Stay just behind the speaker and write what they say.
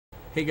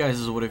Hey guys,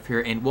 this is What If here,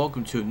 and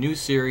welcome to a new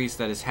series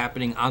that is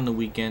happening on the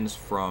weekends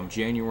from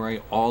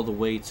January all the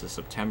way to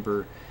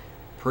September.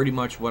 Pretty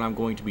much what I'm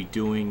going to be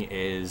doing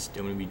is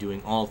I'm going to be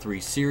doing all three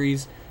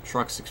series,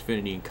 Trucks,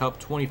 Xfinity, and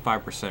Cup,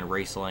 25%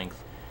 race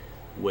length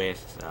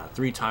with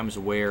 3 times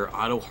wear,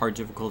 auto hard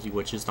difficulty,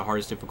 which is the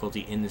hardest difficulty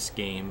in this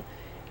game.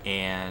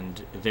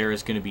 And there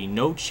is going to be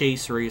no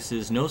chase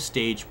races, no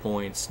stage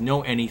points,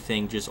 no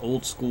anything, just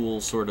old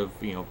school sort of,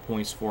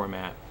 points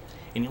format.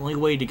 And the only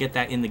way to get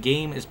that in the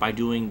game is by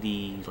doing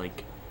the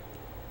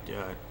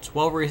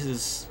 12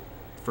 races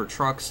for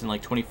trucks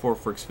and 24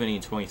 for Xfinity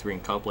and 23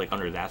 in Cup,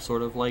 under that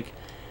sort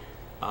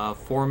of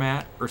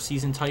format or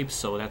season type.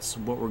 So that's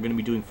what we're going to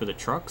be doing for the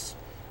trucks.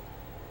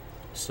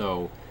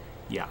 So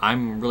yeah,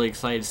 I'm really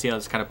excited to see how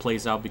this kind of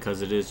plays out,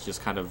 because it is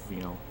just kind of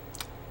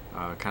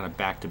kind of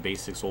back to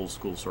basics, old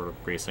school sort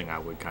of racing, I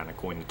would kind of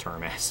coin the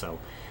term as. So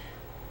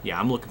yeah,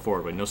 I'm looking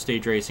forward to it. No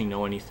stage racing,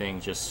 no anything,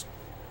 just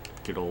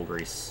good old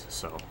race.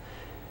 So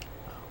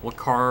what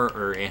car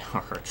or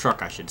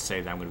truck I should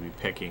say that I'm going to be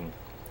picking?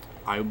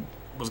 I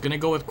was going to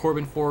go with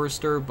Corbin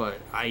Forrester, but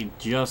I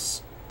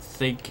just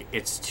think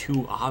it's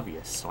too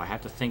obvious, so I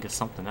have to think of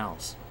something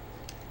else.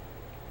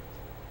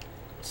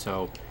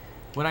 So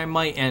what I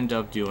might end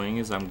up doing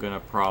is I'm going to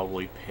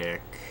probably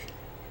pick,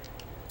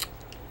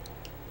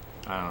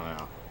 I don't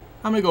know,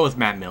 I'm going to go with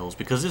Matt Mills,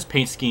 because this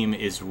paint scheme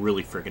is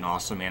really freaking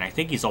awesome, and I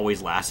think he's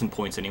always last in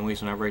points anyways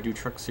whenever I do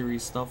Truck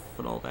Series stuff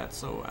and all that,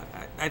 so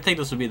I think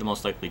this would be the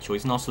most likely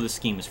choice, and also this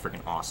scheme is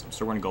freaking awesome,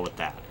 so we're going to go with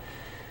that.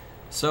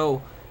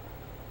 So,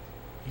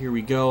 here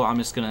we go. I'm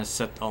just going to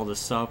set all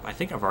this up. I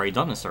think I've already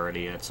done this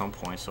already at some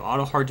point. So,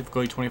 auto hard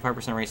difficulty,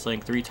 25% race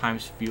length, 3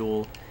 times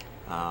fuel,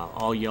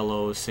 all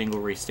yellow, single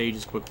race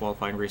stages, quick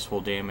qualifying, race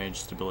full damage,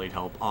 stability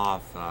help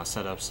off,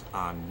 setups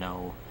on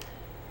no,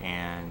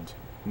 and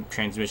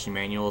transmission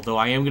manual, though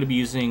I am going to be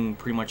using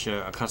pretty much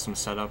a custom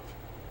setup,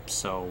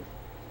 so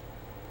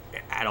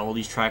at all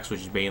these tracks,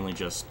 which is mainly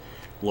just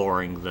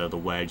lowering the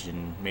wedge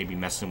and maybe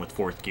messing with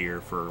 4th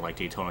gear for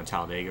Daytona and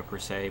Talladega per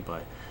se,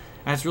 but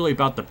that's really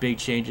about the big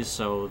changes.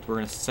 So we're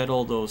going to set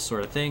all those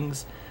sort of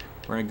things.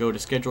 We're going to go to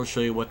schedule,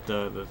 show you what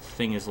the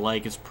thing is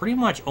like. It's pretty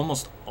much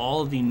almost all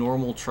of the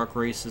normal truck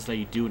races that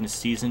you do in a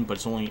season, but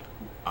it's only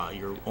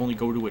you only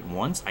go to it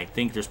once. I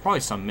think there's probably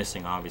some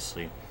missing,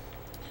 obviously.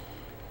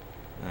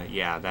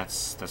 Yeah,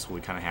 that's what we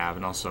kind of have.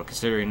 And also,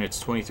 considering it's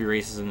 23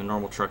 races in the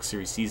normal Truck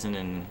Series season,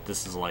 and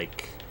this is I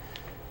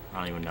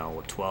don't even know,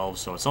 what, 12,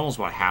 so it's almost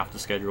about half the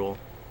schedule.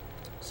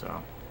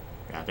 So,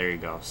 yeah, there you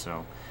go.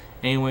 So,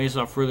 anyways,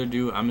 without further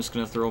ado, I'm just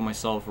going to throw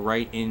myself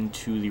right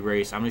into the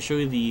race. I'm going to show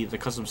you the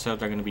custom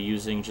setup I'm going to be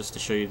using, just to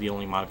show you the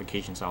only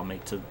modifications I'll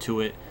make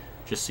to it,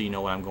 just so you know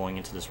what I'm going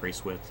into this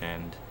race with,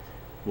 and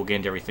we'll get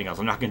into everything else.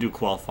 I'm not going to do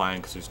qualifying,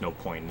 because there's no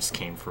point in this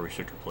game for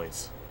restrictor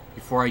plates.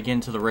 Before I get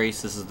into the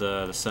race, this is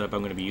the setup I'm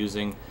going to be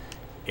using.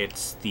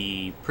 It's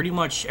pretty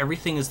much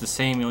everything is the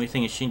same. The only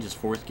thing it changes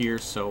 4th gear,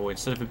 so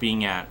instead of it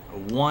being at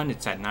 1,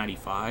 it's at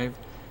 95,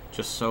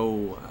 just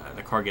so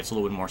the car gets a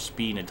little bit more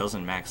speed and it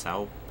doesn't max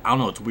out. I don't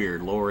know, it's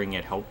weird. Lowering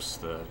it helps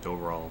the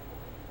overall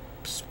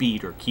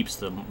speed, or keeps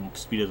the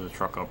speed of the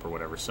truck up or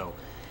whatever, so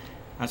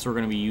that's what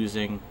we're going to be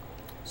using.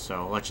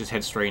 So let's just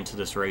head straight into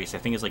this race. I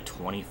think it's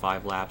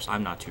 25 laps.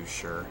 I'm not too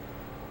sure.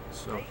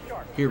 So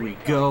here we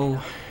go.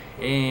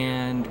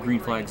 And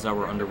green flags that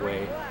were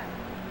underway,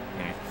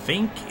 and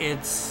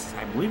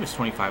I believe it's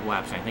 25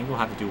 laps, and I think we'll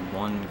have to do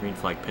 1 green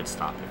flag pit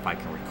stop if I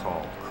can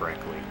recall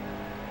correctly.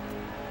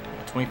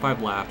 Yeah,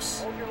 25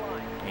 laps,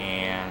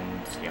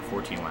 and yeah,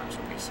 14 laps.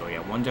 Okay, so yeah,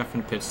 1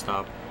 definite pit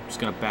stop. I'm just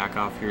gonna back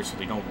off here so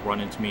they don't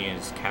run into me,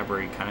 as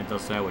Cabaret kind of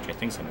does that, which I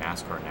think is a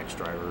NASCAR Next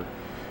driver,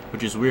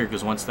 which is weird,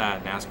 because once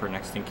that NASCAR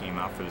Next thing came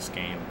out for this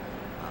game,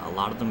 a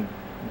lot of them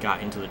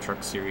got into the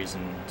Truck Series,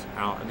 and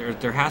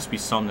there has to be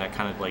some that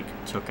kind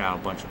of took out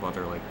a bunch of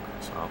other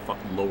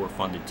lower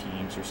funded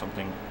teams or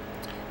something.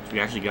 So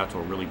we actually got to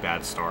a really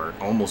bad start,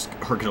 almost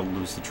are gonna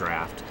lose the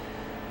draft.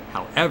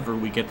 However,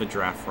 we get the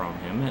draft from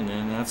him, and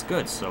then that's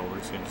good. So we're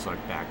just gonna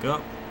back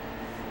up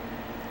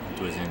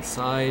into his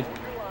inside.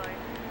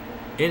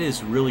 It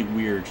is really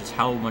weird just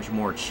how much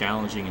more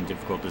challenging and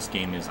difficult this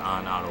game is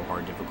on auto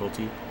hard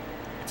difficulty.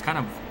 It's kind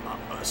of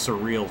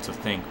surreal to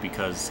think,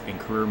 because in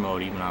career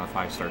mode, even on a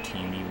 5-star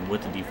team, even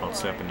with the default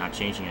setup and not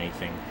changing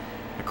anything,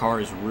 the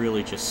car is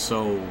really just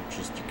you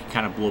can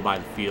kind of blow by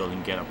the field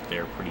and get up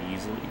there pretty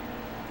easily.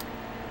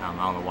 I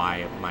don't know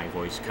why my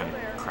voice kind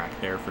of cracked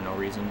there for no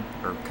reason,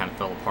 or kind of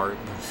fell apart,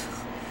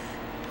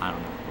 but I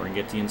don't know. We're going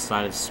to get to the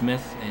inside of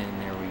Smith,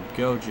 and there we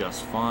go,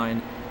 just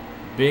fine.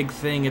 Big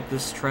thing at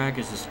this track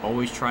is just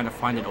always trying to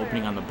find an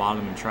opening on the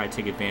bottom and try to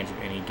take advantage of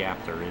any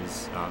gap there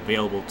is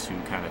available to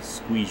kind of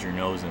squeeze your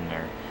nose in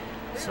there.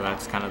 So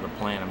that's kind of the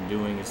plan I'm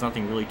doing. It's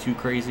nothing really too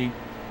crazy.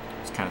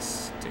 It's kind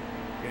of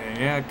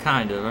yeah,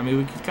 kind of. I mean,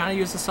 we could kind of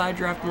use the side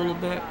draft a little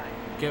bit.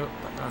 Get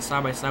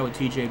side by side with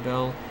TJ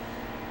Bell.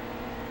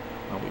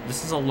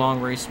 This is a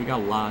long race. We got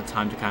a lot of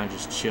time to kind of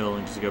just chill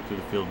and just go through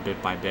the field bit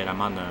by bit.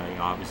 I'm on the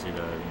obviously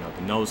the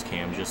nose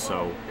cam, just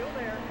so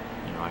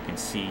I can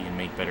see and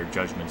make better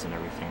judgments and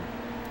everything.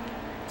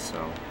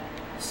 So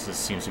this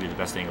seems to be the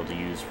best angle to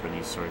use for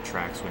these sort of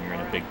tracks when you're in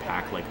a big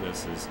pack like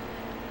this. Is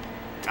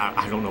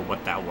I don't know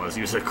what that was.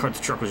 The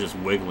truck was just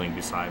wiggling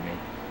beside me.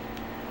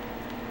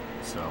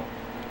 So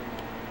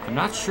I'm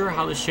not sure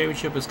how this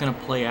championship is going to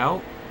play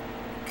out,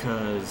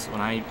 because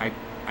when I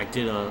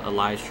did a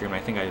live stream, I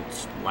think I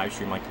live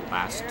streamed like the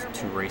last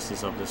 2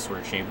 races of this sort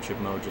of championship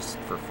mode just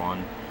for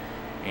fun,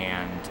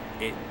 and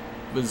it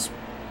was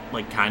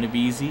like kind of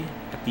easy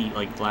at the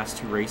last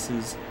 2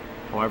 races.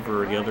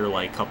 However, the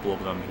other couple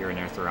of them here and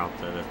there throughout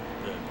the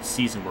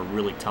season were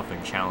really tough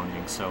and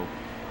challenging. So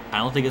I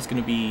don't think it's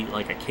going to be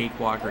like a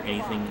cakewalk or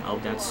anything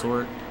of that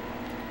sort.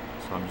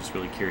 So I'm just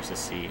really curious to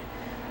see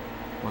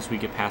once we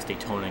get past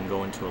Daytona and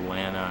go into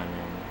Atlanta and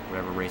then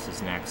whatever race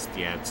is next.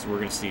 Yeah, we're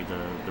going to see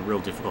the real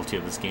difficulty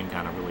of this game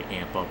kind of really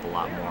amp up a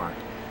lot more.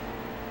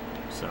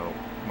 So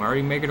we're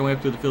already making our way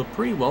up through the field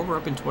pretty well. We're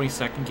up in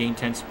 22nd, gained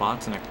 10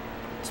 spots in a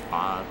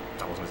spot.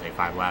 I was going to say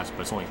 5 laps,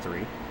 but it's only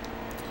 3.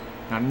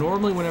 Now,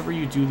 normally whenever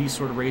you do these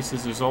sort of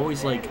races, there's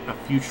always like a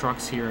few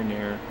trucks here and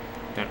there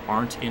that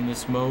aren't in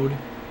this mode,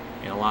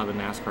 and a lot of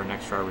the NASCAR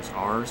Next drivers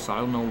are, so I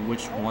don't know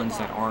which ones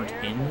that aren't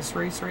in this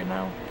race right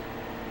now.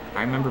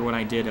 I remember when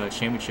I did a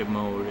championship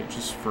mode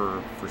just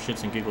for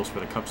shits and giggles for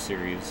the Cup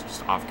Series,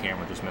 just off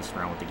camera, just messing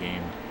around with the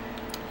game.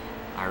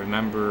 I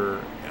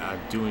remember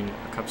doing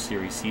a Cup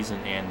Series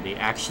season, and they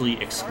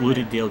actually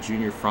excluded Dale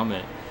Jr. from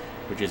it,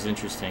 which is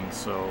interesting.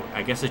 So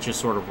I guess it's just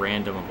sort of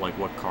random of like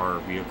what car or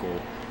vehicle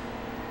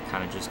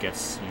kind of just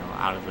gets, you know,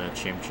 out of the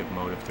championship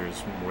mode if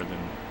there's more than,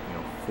 you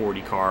know,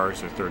 40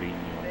 cars or 30, you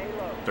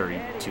know,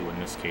 32 in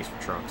this case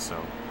for trucks.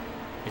 So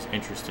it's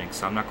interesting.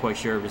 So I'm not quite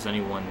sure if there's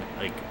anyone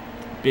like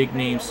big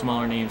names,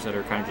 smaller names that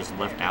are kind of just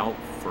left out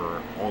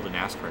for all the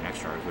NASCAR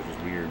Next drivers, which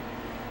is weird.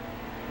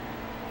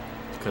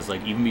 Because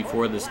like even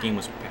before this game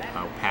was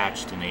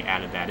patched and they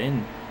added that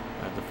in,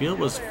 the field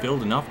was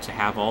filled enough to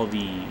have all the,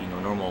 you know,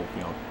 normal,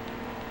 you know,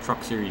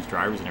 truck series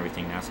drivers and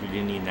everything now, so you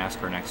didn't need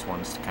NASCAR Next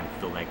ones to kind of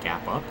fill that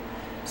gap up.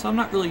 So I'm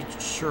not really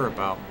sure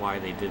about why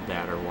they did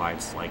that or why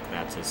it's like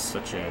that to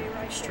such an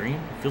extreme.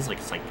 It feels like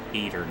it's like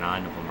 8 or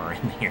 9 of them are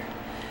in here.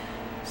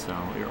 So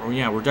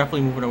yeah, we're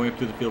definitely moving our way up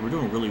through the field. We're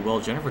doing really well.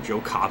 Jennifer Jo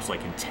Cobb's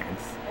like in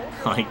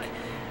 10th. Like,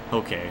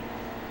 okay.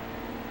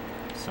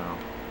 So,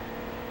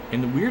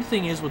 and the weird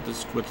thing is with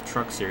the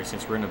truck series,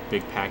 since we're in a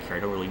big pack here, I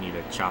don't really need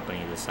to chop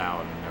any of this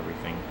out and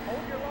everything.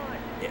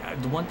 Yeah,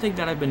 the one thing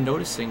that I've been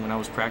noticing when I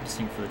was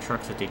practicing for the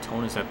trucks at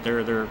Daytona is that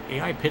their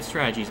AI pit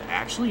strategy is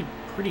actually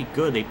pretty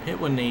good. They pit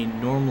when they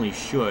normally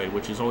should,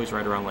 which is always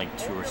right around like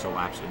 2 or so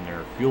laps in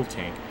their fuel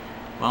tank.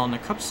 While in the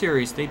Cup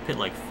Series, they pit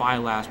like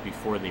 5 laps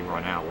before they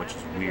run out, which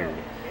is weird.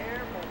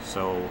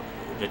 So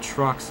the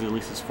trucks, at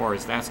least as far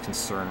as that's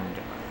concerned,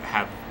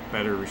 have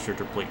better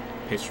restrictor plate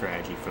pit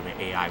strategy for the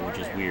AI, which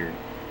is weird.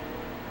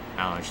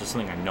 I don't know, it's just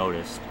something I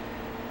noticed.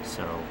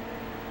 So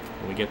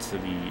when we get to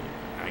the,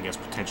 I guess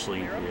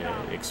potentially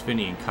the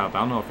Xfinity and Cup, I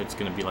don't know if it's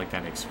going to be like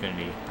that in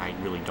Xfinity. I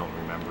really don't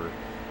remember.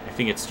 I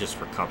think it's just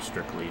for Cup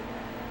strictly.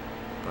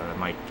 But I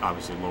might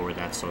obviously lower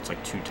that so it's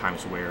like 2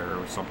 times wear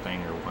or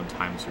something, or 1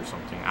 times or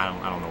something. I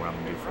don't know what I'm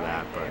gonna do for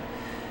that, but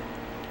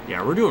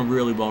yeah, we're doing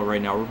really well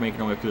right now. We're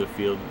making our way through the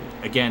field.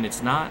 Again,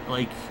 it's not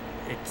like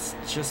it's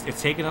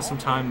taking us some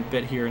time a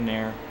bit here and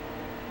there.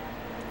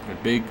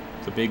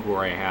 The big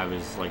worry I have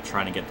is like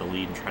trying to get the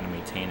lead and trying to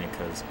maintain it,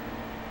 because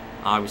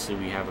obviously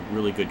we have a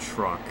really good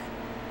truck.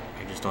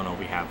 I just don't know if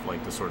we have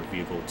like the sort of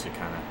vehicle to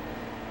kind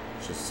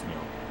of just, you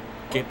know,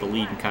 get the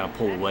lead and kind of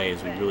pull away,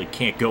 as we really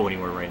can't go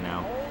anywhere right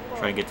now.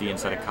 Try and get the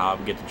inside of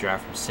Cobb, get the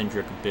draft from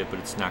Cindric a bit, but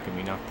it's not going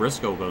to be enough.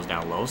 Briscoe goes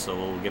down low, so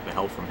we'll get the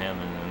help from him,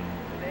 and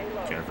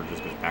then Jennifer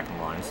just goes back in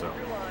line, so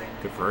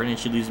good for her. And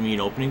she leaves me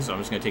an opening, so I'm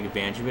just going to take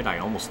advantage of it. I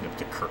almost nipped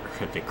the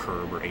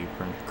curb or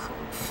apron.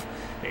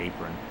 The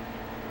apron.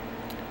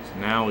 So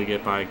now we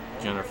get by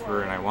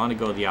Jennifer, and I want to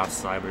go to the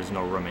outside, but there's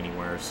no room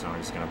anywhere, so I'm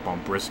just going to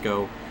bump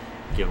Briscoe,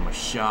 give him a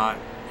shot,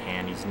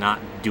 and he's not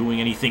doing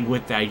anything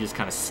with that. He's just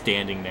kind of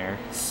standing there,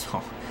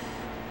 so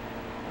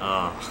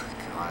oh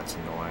god, it's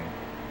annoying.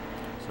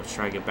 So let's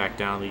try to get back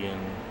down again.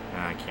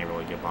 I can't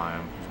really get by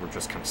him. We're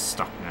just kind of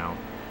stuck now.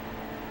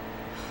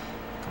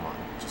 Come on,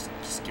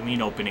 just give me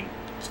an opening.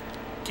 Just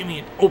give me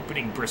an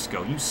opening,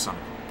 Briscoe, you son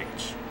of a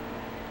bitch.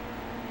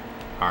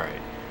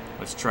 Alright,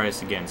 let's try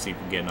this again, see if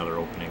we can get another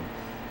opening.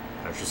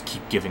 Let's just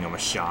keep giving him a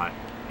shot.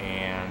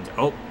 And,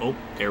 oh,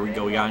 there we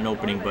go. We got an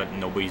opening, but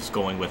nobody's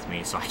going with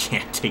me, so I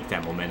can't take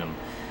that momentum.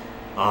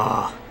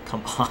 Oh,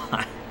 come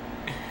on.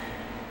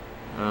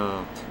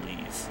 Oh,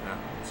 please.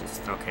 It's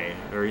just, okay.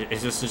 Or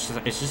is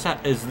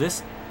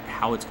this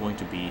how it's going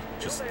to be?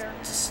 Just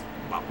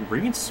wow.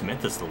 Regan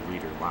Smith is the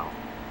leader. Wow.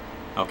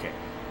 Okay.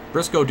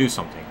 Briscoe, do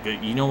something.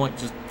 You know what?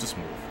 Just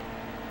move.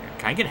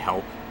 Can I get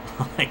help?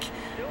 Like,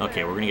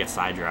 okay, we're going to get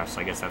side drafts,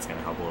 so I guess that's going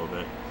to help a little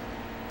bit.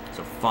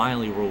 So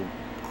finally, we'll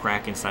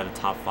crack inside the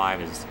top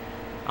 5. Is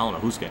I don't know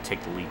who's going to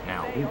take the lead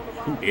now.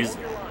 Who is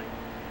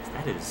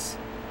that? Is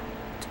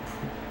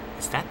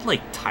that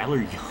like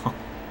Tyler Young?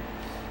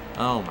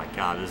 Oh my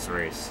god, this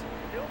race.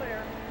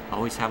 I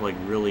always have like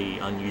really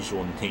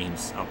unusual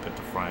names up at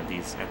the front of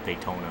these at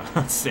Daytona.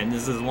 And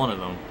this is one of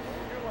them.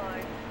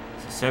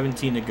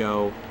 17 to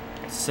go.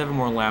 Got 7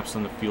 more laps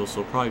on the field,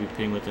 so we'll probably be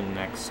pitting within the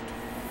next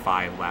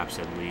 5 laps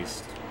at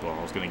least. Well,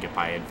 I was going to get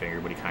by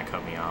Edfinger, but he kind of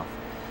cut me off.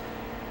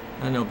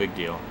 No big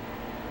deal.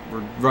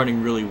 We're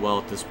running really well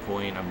at this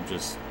point. I'm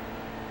just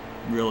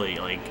really,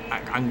 like,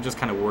 I'm just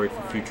kind of worried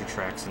for future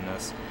tracks in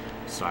this.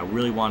 So I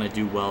really want to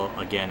do well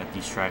again at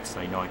these tracks that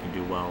I know I can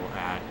do well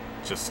at,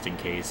 just in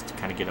case, to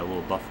kind of get a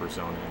little buffer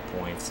zone in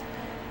points.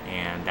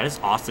 And that is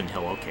Austin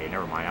Hill. Okay,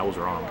 never mind, I was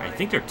wrong. I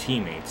think they're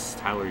teammates,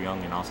 Tyler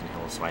Young and Austin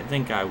Hill. So I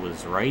think I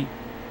was right,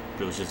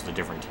 but it was just a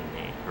different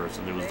teammate. Or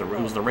so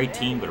it was the right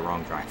team, but a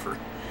wrong driver.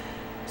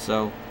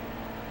 So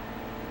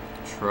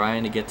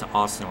trying to get to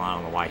Austin. Well, I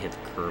don't know why I hit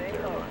the curb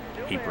there,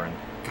 but apron.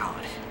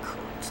 God,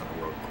 curbs on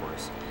a road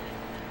course.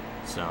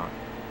 So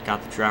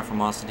got the draft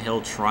from Austin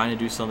Hill, trying to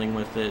do something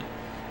with it.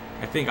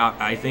 I think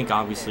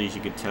obviously, as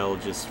you could tell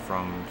just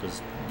from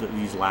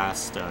these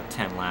last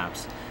 10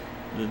 laps,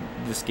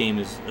 this game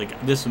is,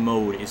 like, this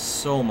mode is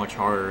so much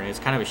harder, and it's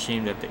kind of a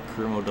shame that the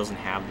career mode doesn't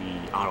have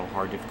the auto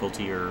hard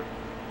difficulty, or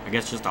I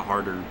guess just a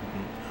harder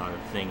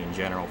thing in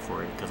general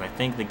for it, because I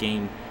think the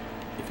game,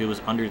 if it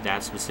was under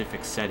that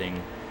specific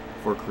setting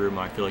for career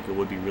mode, I feel like it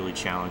would be really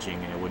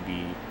challenging, and it would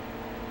be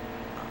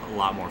a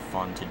lot more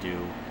fun to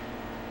do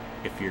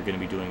if you're going to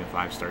be doing a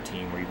 5-star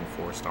team, or even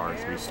 4-star,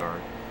 3-star.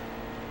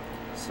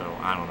 So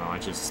I don't know. I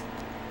just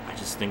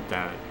think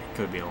that it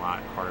could be a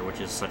lot harder,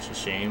 which is such a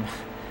shame.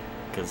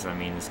 Because I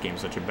mean, this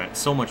game's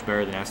so much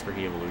better than NASCAR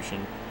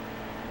Evolution.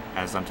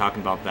 As I'm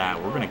talking about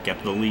that, we're gonna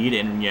get the lead,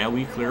 and yeah,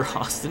 we clear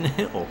Austin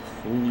Hill.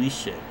 Holy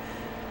shit!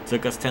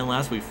 Took us 10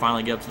 laps. We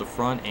finally get up to the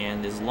front,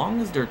 and as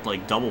long as they're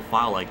like double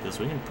file like this,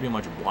 we can pretty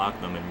much block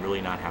them and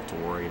really not have to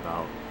worry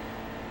about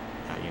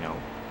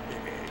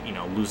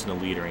losing the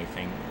lead or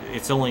anything.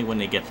 It's only when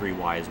they get 3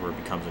 wides where it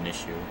becomes an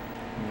issue.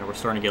 We're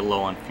starting to get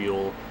low on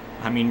fuel.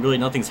 I mean, really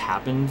nothing's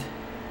happened.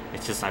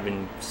 It's just I've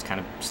been just kind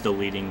of still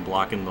leading,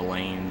 blocking the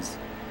lanes.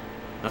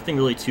 Nothing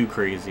really too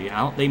crazy.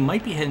 They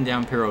might be heading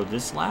down pit road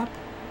this lap,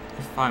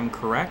 if I'm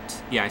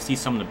correct. Yeah, I see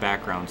some in the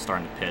background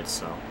starting to pit,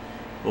 so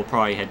we'll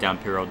probably head down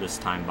pit road this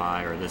time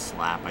or this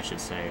lap, I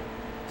should say.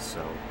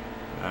 So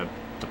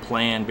the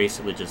plan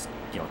basically just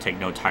take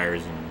no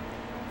tires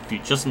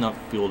and just enough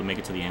fuel to make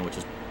it to the end, which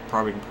is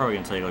probably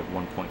gonna take like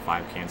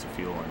 1.5 cans of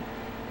fuel, and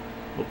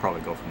we'll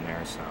probably go from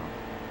there. So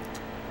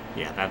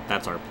yeah,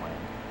 that's our plan.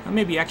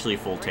 Maybe actually a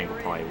full tank will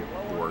probably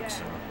work.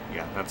 So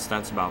yeah,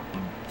 that's about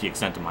the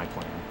extent of my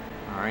plan.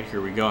 Alright,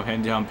 here we go. I'm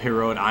heading down pit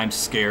road. I'm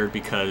scared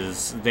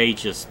because they're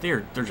just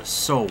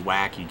so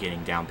wacky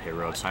getting down pit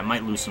road, so I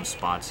might lose some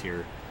spots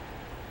here.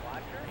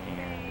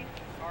 And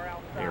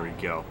there we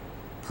go.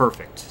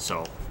 Perfect.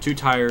 So 2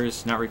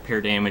 tires, not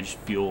repair damage,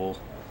 fuel.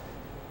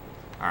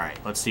 Alright,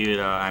 let's see it.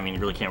 I mean, you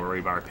really can't worry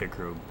about our pit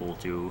crew will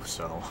do,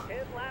 so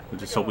we'll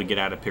just hope we get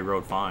out of pit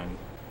road fine.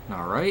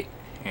 Alright,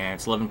 and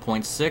it's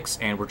 11.6,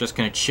 and we're just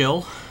gonna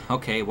chill.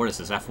 Okay, what is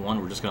this,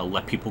 F1? We're just gonna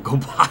let people go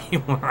by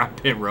when we're on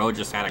pit road,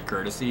 just out of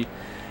courtesy.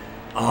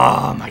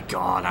 Oh my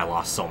god, I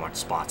lost so much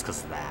spots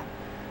because of that.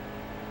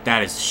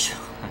 That's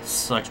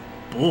such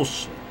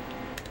bullshit.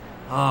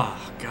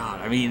 Oh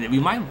god, I mean, we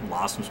might have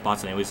lost some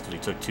spots anyways because we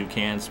took 2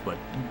 cans, but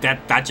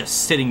that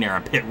just sitting there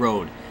on pit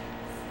road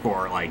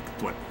for like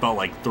what felt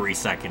like 3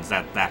 seconds,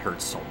 that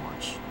hurts so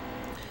much.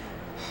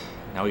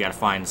 Now we gotta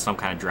find some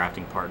kind of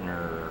drafting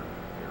partner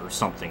or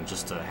something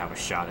just to have a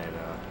shot at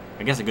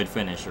I guess a good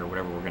finish or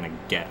whatever we're gonna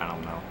get. I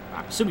don't know.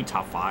 I'm assuming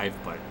top 5,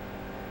 but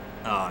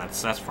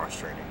that's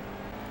frustrating.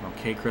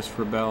 Okay,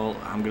 Christopher Bell,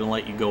 I'm gonna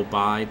let you go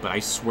by, but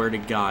I swear to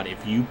God,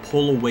 if you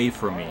pull away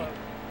from me,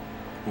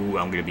 ooh,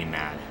 I'm gonna be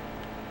mad,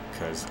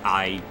 because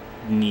I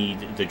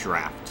need the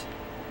draft.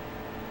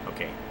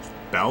 Okay,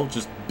 Bell,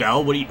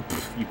 what are you?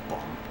 Pff, you bum.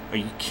 Are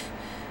you?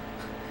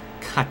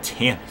 God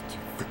damn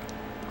it!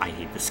 I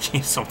hate this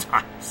game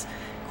sometimes.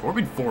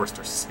 Corbin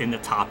Forrester's in the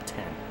top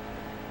 10.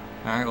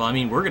 All right, well, I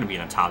mean, we're gonna be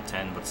in the top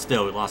 10, but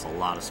still, we lost a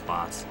lot of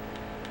spots.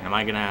 Am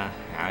I gonna?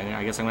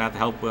 I guess I'm gonna have to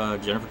help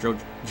Jennifer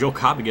Joe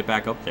Cobb to get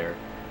back up there.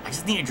 I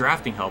just need a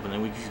drafting help, and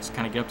then we can just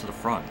kind of get up to the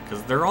front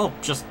because they're all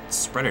just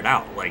spread it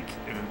out. Like,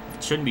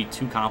 it shouldn't be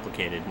too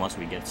complicated once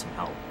we get some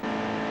help.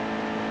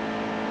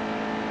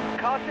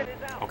 Caution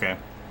is out. Okay,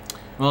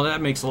 well that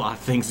makes a lot of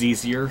things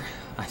easier.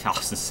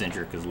 Austin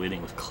Cindric is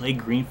leading with Clay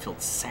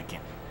Greenfield second.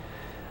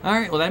 All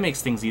right, well that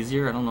makes things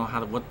easier. I don't know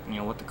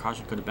what the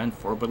caution could have been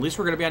for, but at least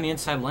we're gonna be on the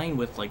inside lane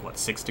with like what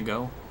 6 to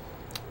go.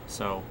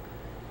 So,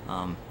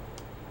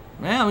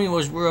 yeah, I mean, I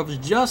was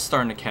just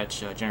starting to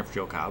catch Jennifer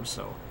Joe Cobb,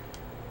 so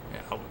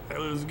yeah, it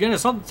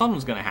was something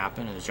was gonna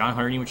happen. And John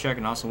Hunter Nemechek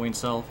and also Wayne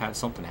Self had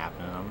something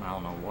happen to them. I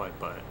don't know what,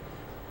 but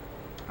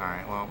all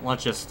right. Well,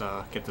 let's just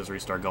get this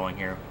restart going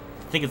here.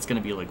 I think it's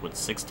gonna be like what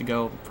 6 to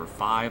go for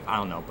 5. I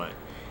don't know, but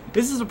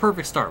this is a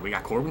perfect start. We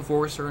got Corbin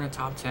Forrester in the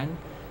top 10.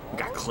 We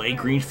got Clay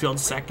Greenfield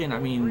second. I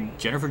mean,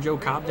 Jennifer Joe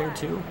Cobb there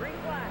too.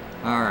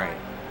 All right,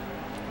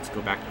 let's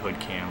go back to hood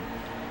cam.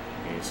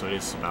 Okay, so it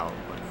is about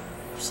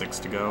what, 6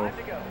 to go.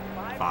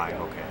 5,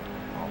 okay.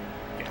 Well,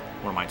 yeah,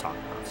 what am I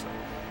talking about? So,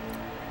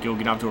 go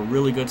get out to a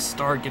really good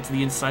start, get to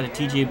the inside of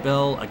TJ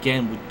Bell.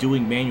 Again, with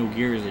doing manual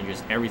gears and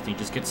just everything,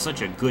 just get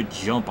such a good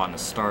jump on the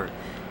start.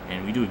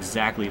 And we do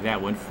exactly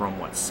that. Went from,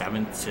 what,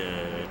 7th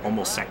to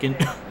almost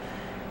 2nd?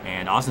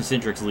 And Austin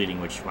Cindric's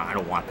leading, which I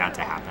don't want that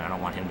to happen. I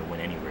don't want him to win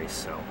any race,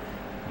 so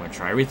I'm going to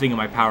try everything in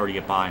my power to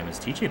get by him. As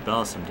TJ Bell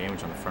has some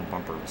damage on the front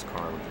bumper of his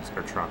car,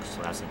 or truck,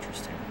 so that's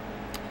interesting.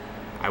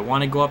 I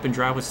want to go up and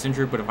drive with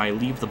Cindric, but if I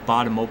leave the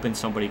bottom open,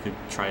 somebody could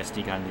try to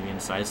sneak onto the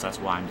inside, so that's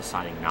why I'm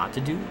deciding not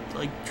to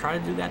try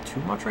to do that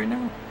too much right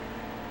now.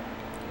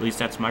 At least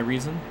that's my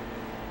reason.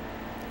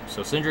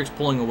 So Cindric's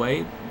pulling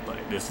away, but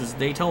this is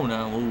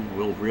Daytona.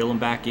 We'll reel him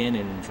back in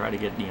and try to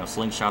get,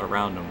 slingshot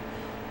around him.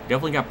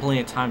 Definitely got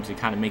plenty of time to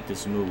kind of make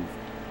this move.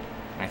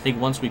 And I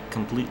think once we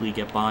completely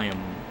get by him,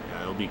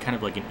 it'll be kind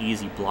of like an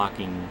easy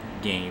blocking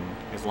game,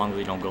 as long as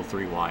they don't go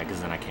 3 wide,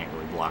 because then I can't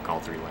really block all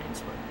 3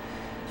 lanes. But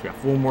so we got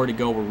 4 more to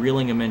go. We're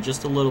reeling him in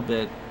just a little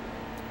bit,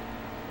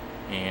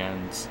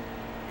 and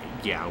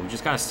yeah, we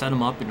just gotta set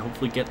him up and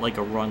hopefully get like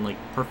a run like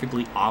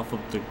perfectly off of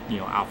the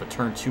off of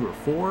turn 2 or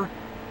 4,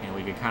 and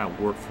we can kind of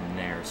work from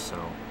there.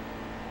 So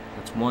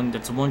that's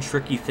one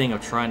tricky thing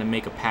of trying to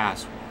make a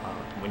pass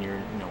when you're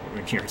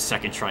when you're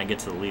second trying to get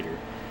to the leader,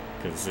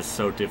 because it's just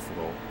so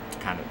difficult to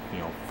kind of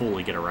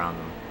fully get around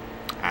them.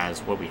 As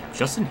what we have,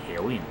 Justin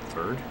Haley in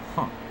 3rd,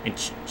 huh? And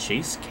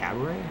Chase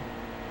Cabaret,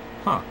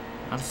 huh?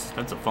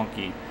 That's a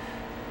funky.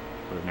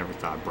 Would have never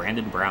thought.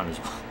 Brandon Brown as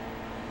well.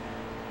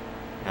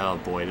 Oh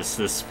boy,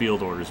 this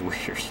field order is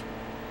weird.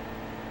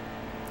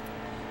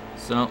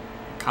 So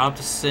caught up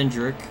to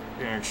Cindric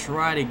and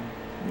try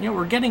to,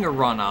 we're getting a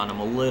run on him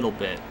a little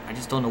bit. I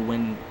just don't know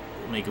when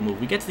we'll make a move.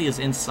 We get to his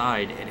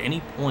inside at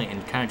any point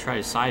and kind of try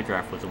to side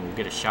draft with him. We'll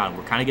get a shot.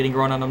 We're kind of getting a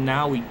run on him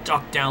now. We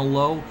duck down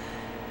low,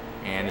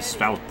 and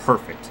that was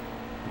perfect.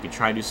 We can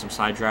try to do some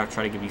side draft,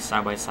 try to get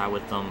side by side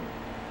with them,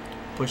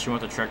 push him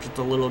with the track just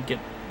a little bit,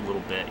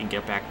 and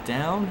get back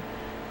down.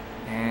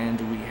 And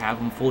do we have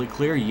him fully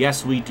clear?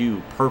 Yes, we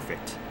do.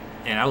 Perfect.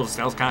 And that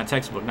was kind of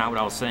textbook. Not what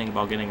I was saying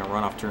about getting a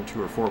run off turn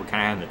 2 or 4. We kind of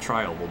had in the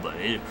trial, but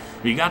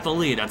we got the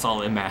lead. That's all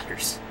that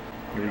matters.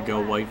 Here we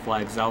go. White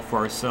flags out for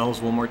ourselves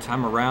one more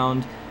time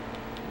around.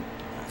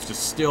 It's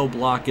just still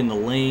blocking the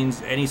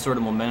lanes. Any sort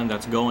of momentum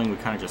that's going, we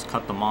kind of just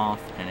cut them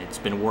off, and it's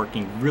been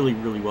working really,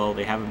 really well.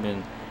 They haven't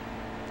been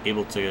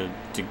able to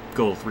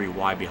go 3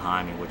 wide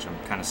behind me, which I'm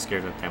kind of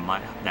scared that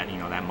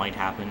might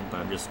happen. But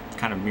I'm just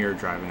kind of mirror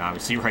driving,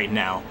 obviously, right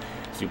now.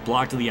 So you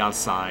block to the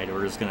outside.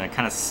 We're just gonna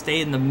kind of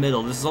stay in the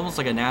middle. This is almost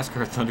like a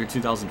NASCAR Thunder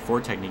 2004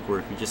 technique, where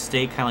if you just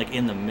stay kind of like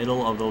in the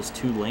middle of those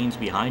 2 lanes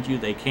behind you,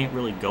 they can't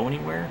really go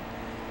anywhere.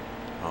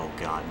 Oh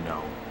God,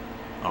 no.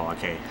 Oh,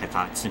 okay. I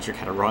thought Cindric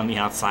had to run the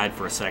outside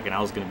for a second. I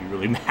was gonna be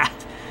really mad.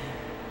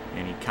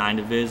 And he kind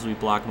of is. We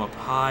block him up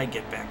high,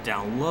 get back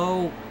down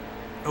low.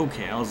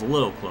 Okay, I was a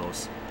little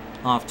close.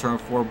 Off turn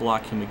 4,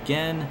 block him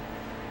again.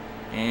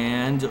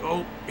 And,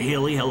 oh,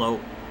 Haley, hello.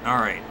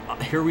 Alright,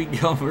 here we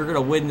go. We're going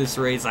to win this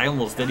race. I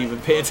almost didn't even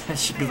pay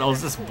attention because I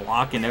was just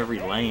blocking every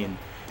lane.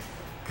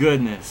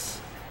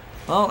 Goodness.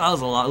 Well, that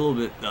was a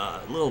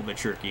little bit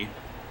tricky.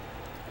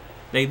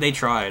 They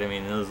tried. I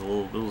mean, it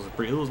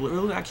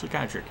was actually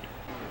kind of tricky.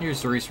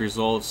 Here's the race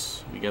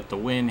results. We got the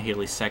win.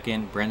 Haley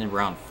 2nd, Brandon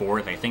Brown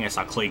 4th. I think I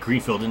saw Clay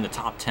Greenfield in the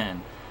top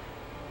 10.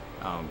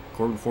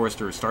 Corbin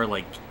Forrester started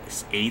like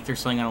 8th or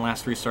something on the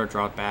last restart,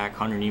 dropped back.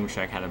 Hunter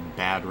Nemechek had a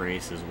bad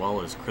race, as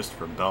well as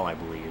Christopher Bell, I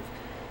believe.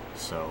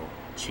 So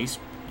Chase,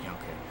 yeah,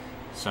 okay.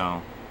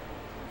 So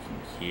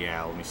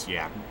yeah, let me see.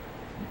 Yeah,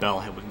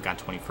 Bell got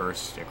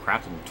 21st. Yeah,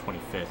 Crafton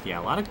 25th. Yeah,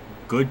 a lot of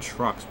good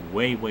trucks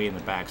way in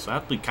the back. So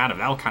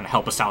that'll kind of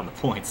help us out in the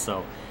points.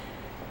 So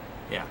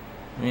yeah,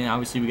 I mean,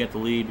 obviously we get the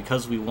lead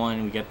because we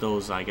won. We get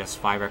those, I guess,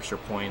 5 extra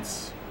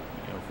points.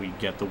 If we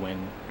get the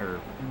win, or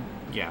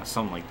yeah,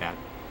 something like that.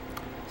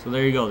 So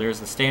there you go.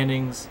 There's the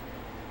standings,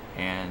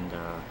 and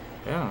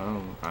yeah,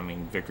 I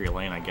mean, victory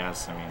lane, I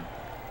guess. I mean,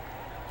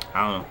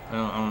 I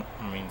don't.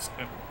 I mean,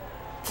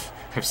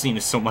 I've seen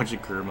this so much in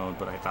career mode,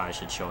 but I thought I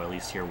should show at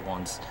least here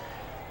once.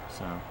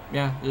 So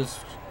yeah,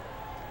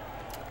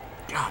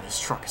 God, this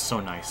truck is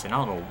so nice, and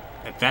I don't know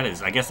if that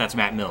is. I guess that's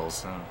Matt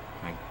Mills.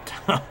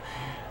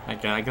 I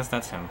guess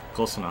that's him.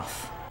 Close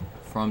enough.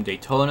 From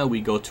Daytona,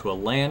 we go to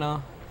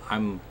Atlanta.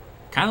 I'm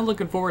kind of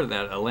looking forward to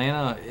that.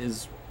 Atlanta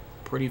is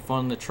pretty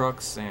fun in the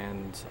trucks,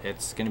 and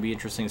it's going to be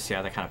interesting to see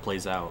how that kind of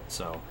plays out.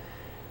 So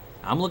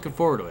I'm looking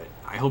forward to it.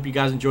 I hope you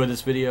guys enjoyed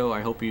this video.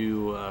 I hope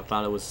you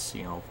thought it was,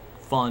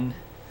 fun.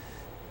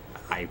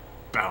 I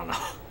don't know.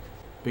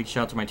 Big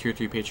shout out to my Tier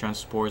 3 Patreon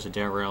supporters,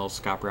 Darren Reynolds,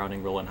 Scott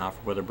Browning, Roland Hofer,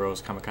 Weather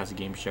Bros,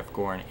 KamikazeGames, Chef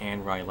Gorin,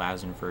 and Ronnie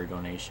Lazzarine for your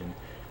donation.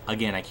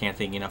 Again, I can't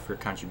thank you enough for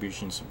your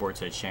contribution and support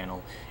to the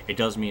channel. It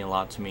does mean a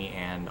lot to me,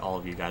 and all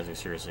of you guys are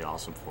seriously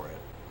awesome for it.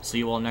 See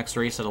you all next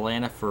race at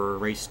Atlanta for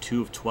race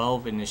 2 of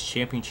 12 in this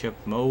championship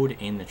mode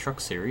in the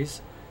truck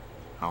series.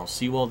 I'll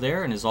see you all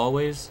there, and as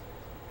always,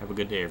 have a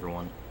good day,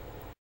 everyone.